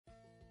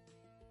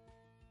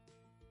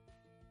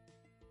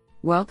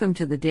Welcome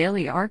to the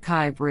Daily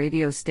Archive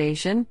radio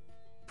station,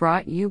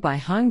 brought you by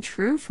Hung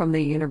Tru from the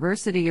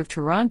University of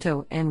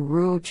Toronto and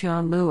Ruo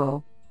Chan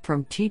Luo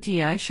from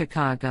TTI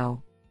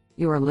Chicago.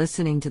 You are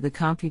listening to the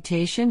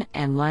Computation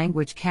and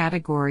Language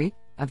category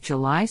of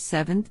July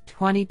 7,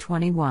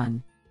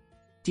 2021.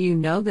 Do you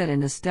know that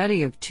in a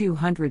study of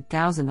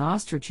 200,000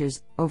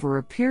 ostriches over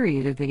a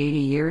period of 80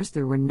 years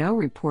there were no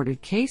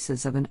reported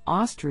cases of an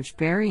ostrich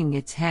burying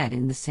its head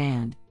in the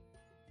sand?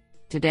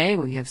 Today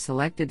we have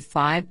selected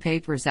 5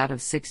 papers out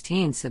of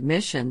 16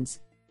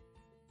 submissions.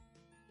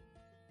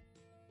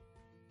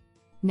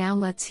 Now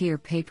let's hear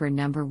paper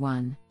number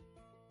 1.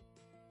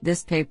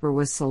 This paper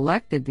was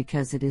selected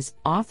because it is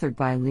authored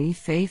by Li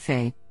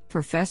Feifei,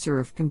 Professor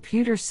of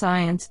Computer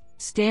Science,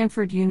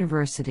 Stanford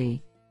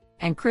University,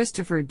 and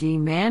Christopher D.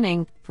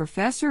 Manning,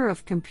 Professor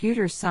of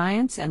Computer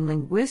Science and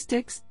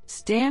Linguistics,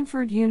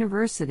 Stanford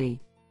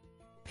University.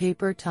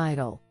 Paper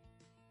title: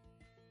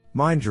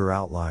 Mind Your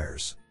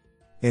Outliers.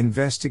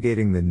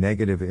 Investigating the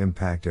negative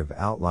impact of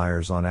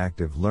outliers on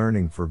active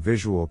learning for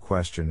visual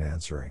question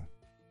answering.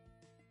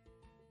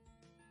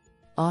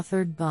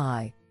 Authored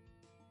by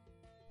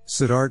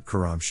Siddharth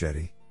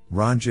Karamshetty,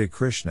 Ranjay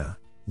Krishna,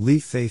 Li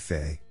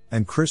Feifei,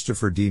 and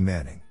Christopher D.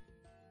 Manning.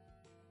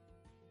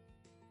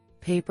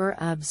 Paper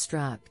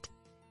abstract: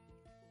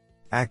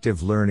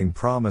 Active learning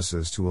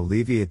promises to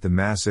alleviate the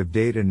massive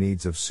data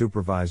needs of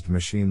supervised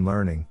machine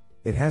learning.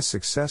 It has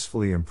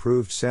successfully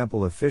improved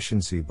sample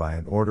efficiency by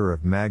an order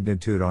of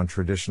magnitude on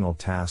traditional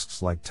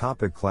tasks like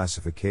topic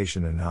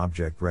classification and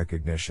object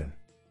recognition.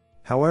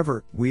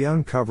 However, we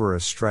uncover a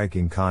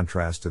striking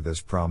contrast to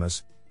this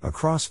promise.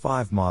 Across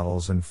 5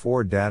 models and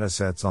 4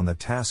 datasets on the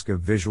task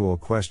of visual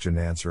question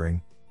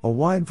answering, a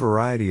wide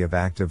variety of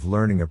active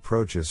learning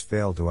approaches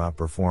fail to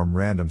outperform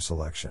random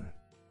selection.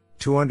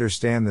 To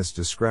understand this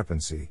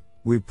discrepancy,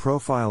 we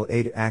profile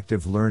 8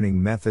 active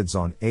learning methods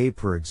on a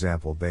per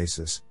example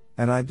basis,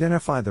 and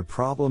identify the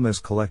problem as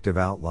collective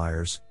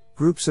outliers,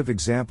 groups of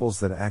examples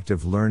that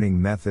active learning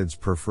methods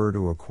prefer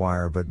to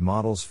acquire but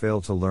models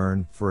fail to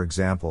learn, for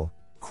example,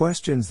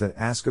 questions that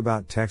ask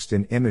about text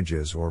in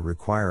images or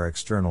require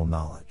external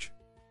knowledge.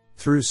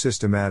 Through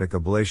systematic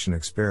ablation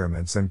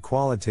experiments and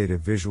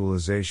qualitative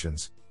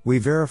visualizations, we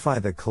verify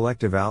that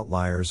collective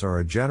outliers are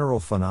a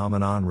general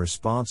phenomenon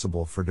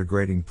responsible for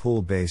degrading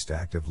pool-based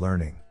active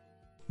learning.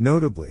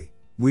 Notably,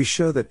 we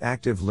show that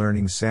active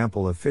learning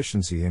sample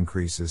efficiency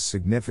increases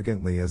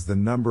significantly as the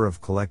number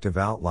of collective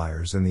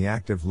outliers in the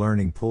active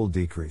learning pool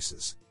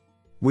decreases.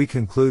 We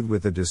conclude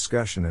with a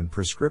discussion and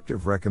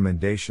prescriptive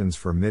recommendations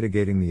for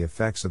mitigating the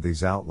effects of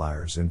these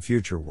outliers in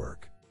future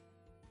work.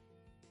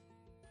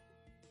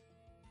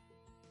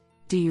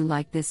 Do you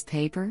like this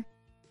paper?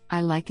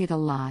 I like it a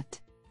lot.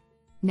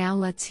 Now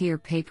let's hear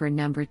paper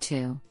number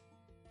 2.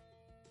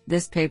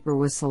 This paper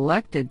was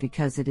selected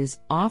because it is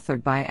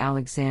authored by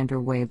Alexander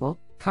Waibel,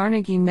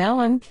 Carnegie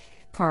Mellon,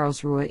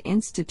 Karlsruhe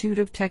Institute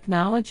of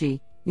Technology,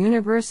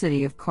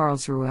 University of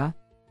Karlsruhe.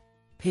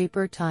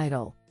 Paper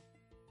title: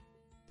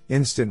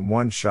 Instant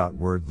One-Shot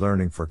Word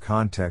Learning for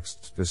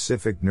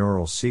Context-Specific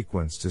Neural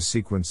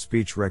Sequence-to-Sequence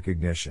Speech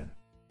Recognition.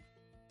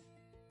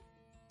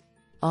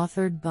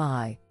 Authored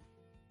by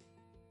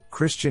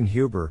Christian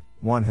Huber,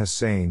 Juan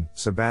Hussein,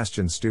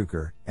 Sebastian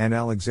Stuker, and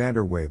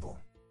Alexander Waibel.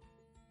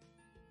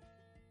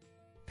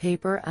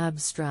 Paper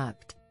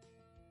abstract: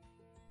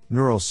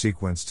 Neural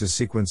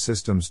sequence-to-sequence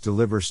systems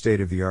deliver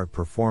state-of-the-art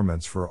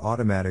performance for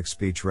automatic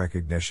speech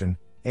recognition,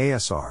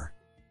 ASR.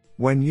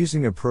 When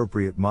using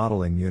appropriate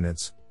modeling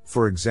units,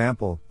 for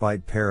example,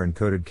 byte pair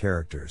encoded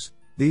characters,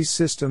 these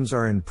systems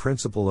are in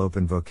principle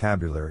open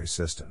vocabulary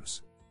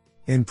systems.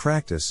 In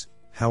practice,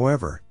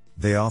 however,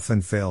 they often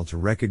fail to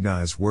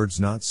recognize words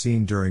not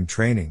seen during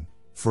training,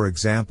 for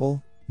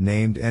example,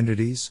 named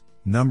entities,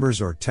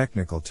 numbers or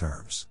technical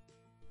terms.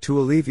 To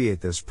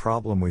alleviate this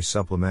problem, we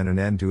supplement an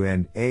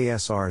end-to-end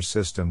ASR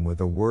system with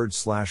a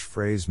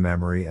word/phrase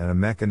memory and a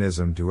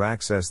mechanism to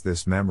access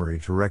this memory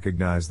to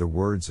recognize the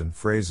words and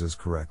phrases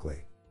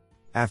correctly.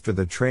 After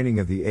the training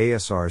of the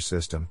ASR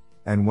system,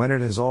 and when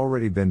it has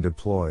already been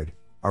deployed,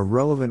 a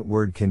relevant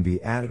word can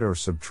be added or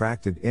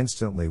subtracted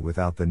instantly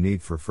without the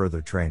need for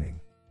further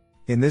training.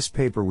 In this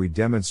paper we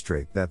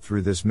demonstrate that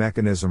through this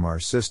mechanism our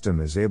system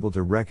is able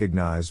to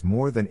recognize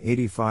more than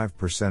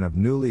 85% of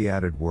newly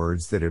added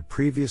words that it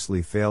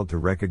previously failed to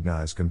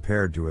recognize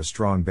compared to a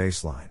strong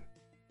baseline.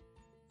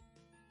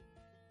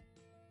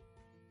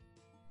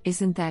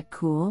 Isn't that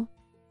cool?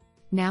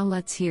 Now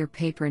let's hear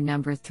paper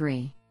number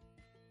 3.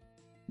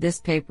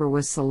 This paper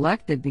was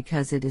selected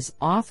because it is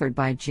authored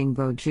by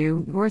Jingbo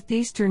Zhu,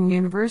 Northeastern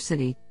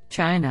University,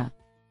 China.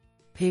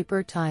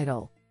 Paper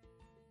title: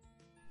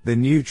 The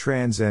New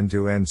Trans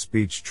End-to-End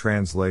Speech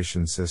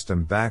Translation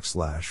System /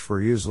 for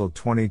USL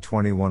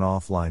 2021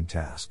 Offline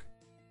Task.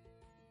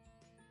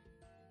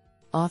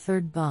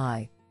 Authored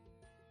by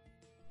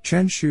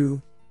Chen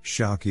Xu,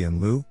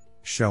 Xiaoqian Liu,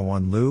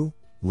 Xiaowan Liu,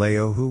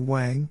 Leohu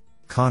Wang,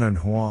 Kanan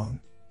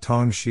Huang,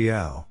 Tong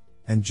Xiao,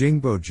 and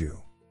Jingbo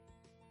Zhu.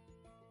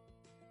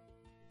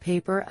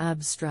 Paper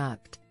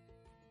abstract: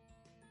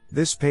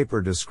 This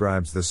paper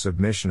describes the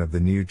submission of the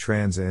new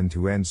Trans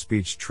end-to-end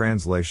speech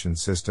translation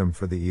system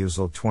for the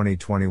EASL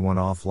 2021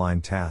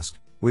 offline task,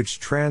 which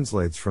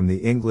translates from the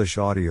English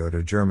audio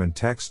to German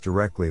text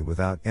directly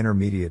without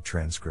intermediate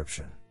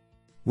transcription.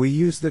 We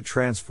use the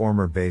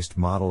transformer-based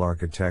model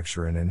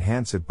architecture and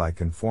enhance it by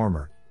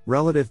conformer,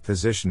 relative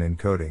position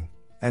encoding,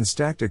 and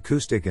stacked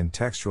acoustic and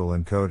textual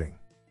encoding.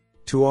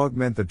 To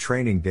augment the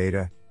training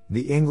data,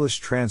 the English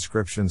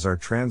transcriptions are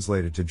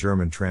translated to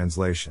German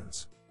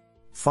translations.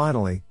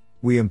 Finally,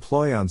 we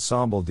employ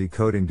ensemble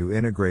decoding to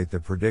integrate the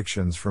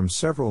predictions from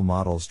several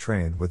models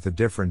trained with the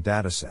different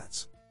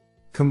datasets.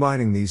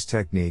 Combining these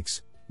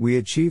techniques, we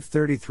achieve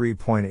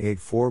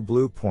 33.84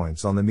 blue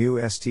points on the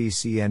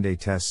MU-STC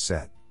test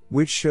set,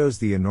 which shows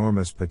the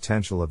enormous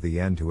potential of the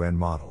end-to-end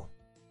model.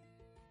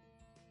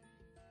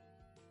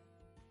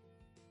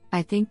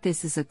 I think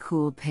this is a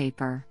cool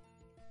paper.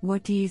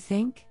 What do you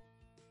think?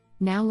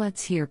 Now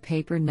let's hear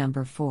paper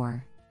number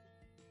 4.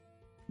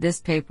 This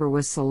paper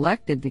was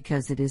selected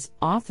because it is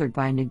authored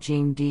by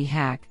Najim D.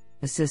 Haque,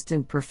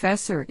 Assistant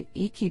Professor at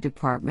EKI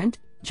Department,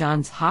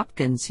 Johns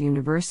Hopkins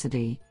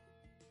University.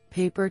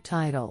 Paper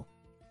title: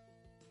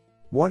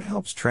 What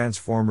helps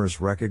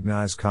transformers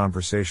recognize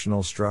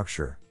conversational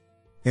structure?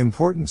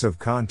 Importance of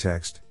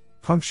context,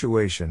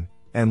 punctuation,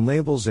 and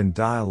labels in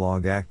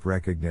dialogue act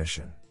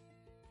recognition.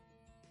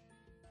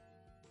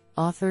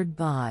 Authored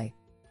by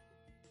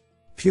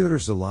Pyotr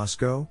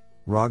Zalasko,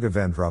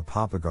 Raghavendra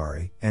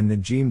Papagari, and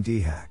Najim D.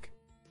 Haque.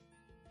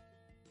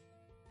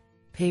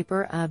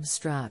 Paper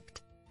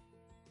abstract: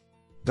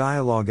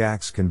 Dialogue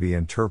acts can be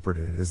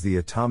interpreted as the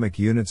atomic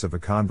units of a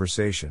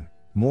conversation,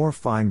 more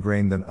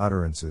fine-grained than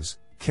utterances,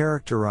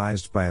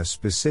 characterized by a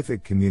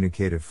specific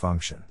communicative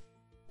function.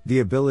 The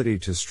ability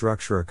to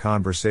structure a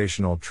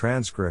conversational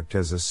transcript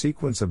as a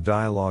sequence of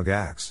dialogue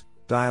acts,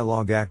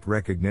 dialogue act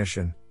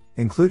recognition,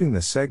 including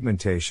the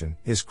segmentation,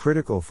 is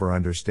critical for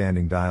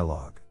understanding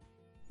dialogue.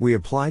 We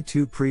apply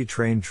 2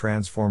 pre-trained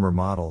transformer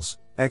models,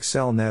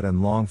 XLNet and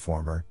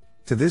Longformer,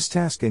 to this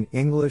task in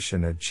English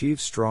and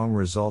achieve strong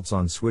results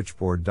on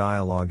switchboard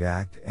dialogue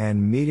act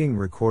and meeting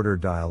recorder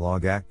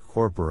dialogue act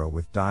corpora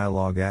with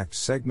dialogue act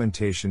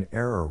segmentation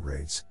error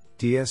rates,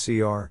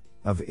 DSER,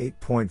 of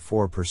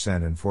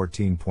 8.4% and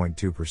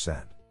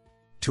 14.2%.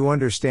 To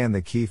understand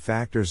the key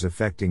factors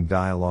affecting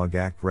dialogue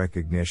act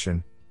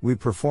recognition, we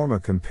perform a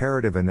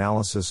comparative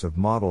analysis of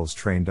models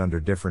trained under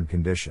different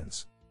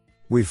conditions.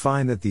 We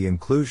find that the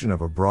inclusion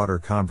of a broader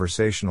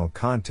conversational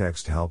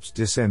context helps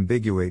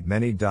disambiguate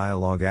many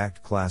dialogue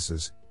act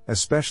classes,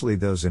 especially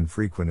those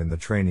infrequent in the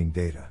training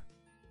data.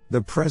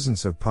 The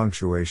presence of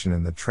punctuation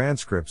in the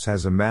transcripts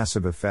has a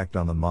massive effect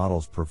on the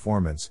model's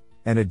performance,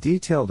 and a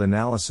detailed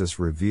analysis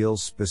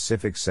reveals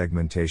specific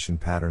segmentation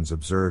patterns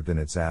observed in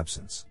its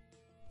absence.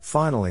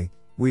 Finally,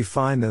 we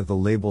find that the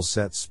label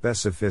set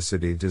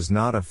specificity does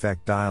not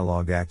affect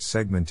dialogue act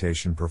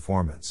segmentation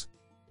performance.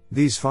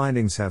 These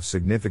findings have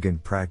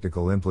significant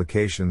practical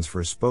implications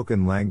for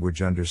spoken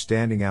language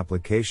understanding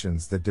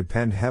applications that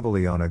depend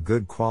heavily on a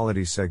good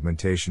quality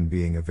segmentation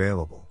being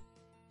available.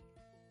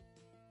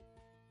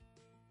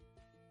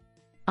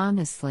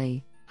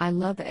 Honestly, I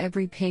love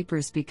every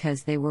papers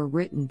because they were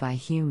written by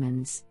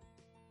humans.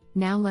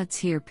 Now let's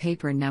hear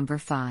paper number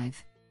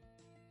 5.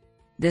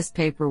 This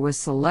paper was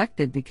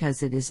selected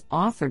because it is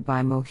authored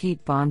by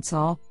Mohit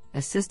Bansal,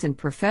 Assistant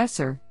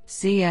Professor,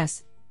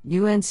 CS,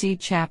 UNC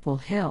Chapel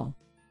Hill.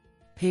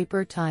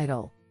 Paper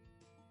title: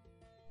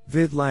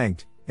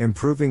 VidLangT,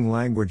 Improving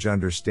Language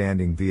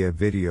Understanding via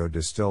Video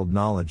Distilled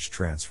Knowledge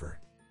Transfer.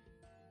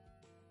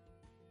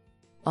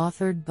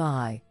 Authored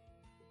by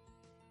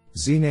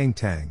Zineng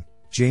Tang,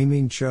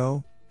 Jaiming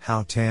Cho,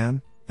 Hao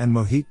Tan, and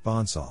Mohit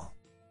Bansal.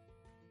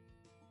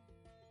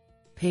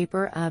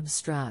 Paper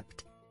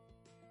abstract: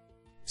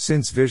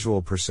 Since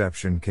visual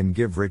perception can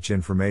give rich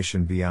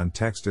information beyond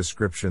text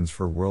descriptions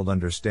for world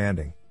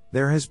understanding,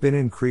 there has been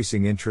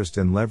increasing interest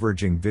in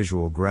leveraging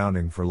visual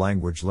grounding for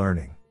language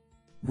learning.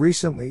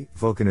 Recently,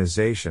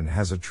 Vocanization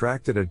has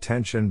attracted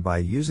attention by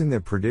using the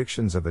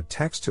predictions of a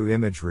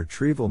text-to-image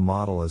retrieval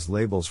model as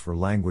labels for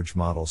language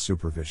model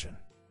supervision.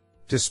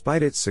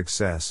 Despite its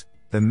success,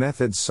 the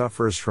method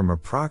suffers from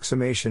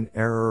approximation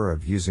error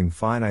of using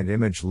finite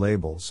image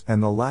labels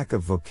and the lack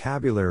of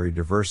vocabulary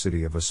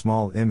diversity of a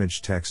small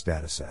image text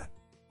dataset.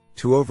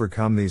 To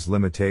overcome these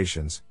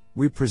limitations,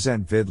 we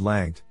present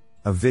VidLangT,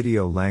 a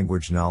video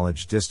language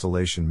knowledge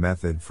distillation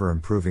method for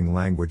improving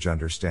language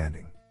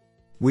understanding.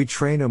 We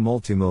train a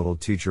multimodal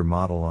teacher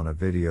model on a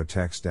video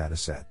text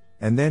dataset,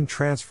 and then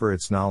transfer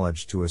its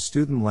knowledge to a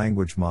student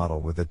language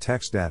model with a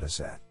text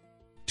dataset.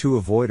 To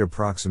avoid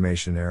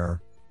approximation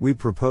error, we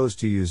propose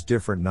to use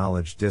different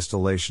knowledge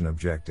distillation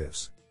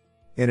objectives.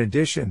 In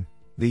addition,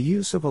 the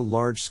use of a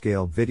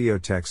large-scale video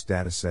text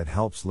dataset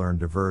helps learn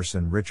diverse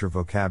and richer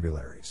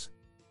vocabularies.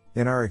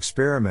 In our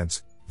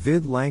experiments,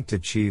 VidLangT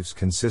achieves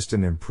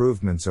consistent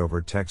improvements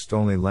over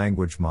text-only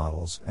language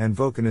models and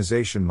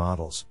vocanization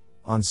models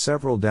on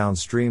several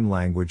downstream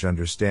language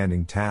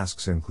understanding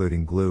tasks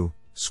including GLUE,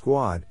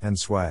 SQUAD, and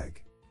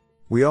SWAG.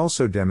 We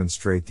also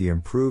demonstrate the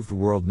improved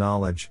world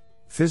knowledge,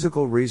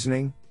 physical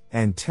reasoning,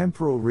 and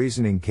temporal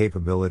reasoning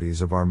capabilities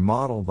of our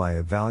model by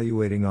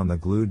evaluating on the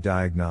GLUE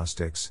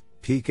diagnostics,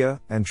 PICA,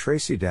 and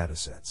Tracy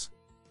datasets.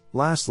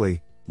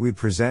 Lastly, we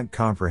present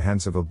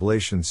comprehensive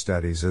ablation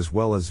studies as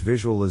well as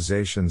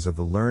visualizations of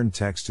the learned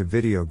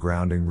text-to-video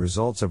grounding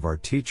results of our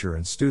teacher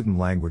and student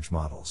language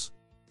models.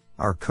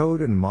 Our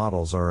code and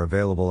models are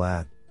available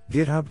at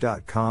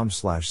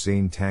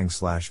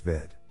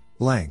github.com/xinetang/vid.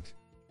 Linked.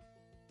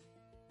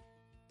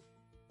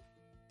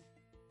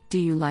 Do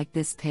you like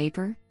this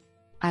paper?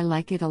 I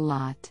like it a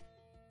lot.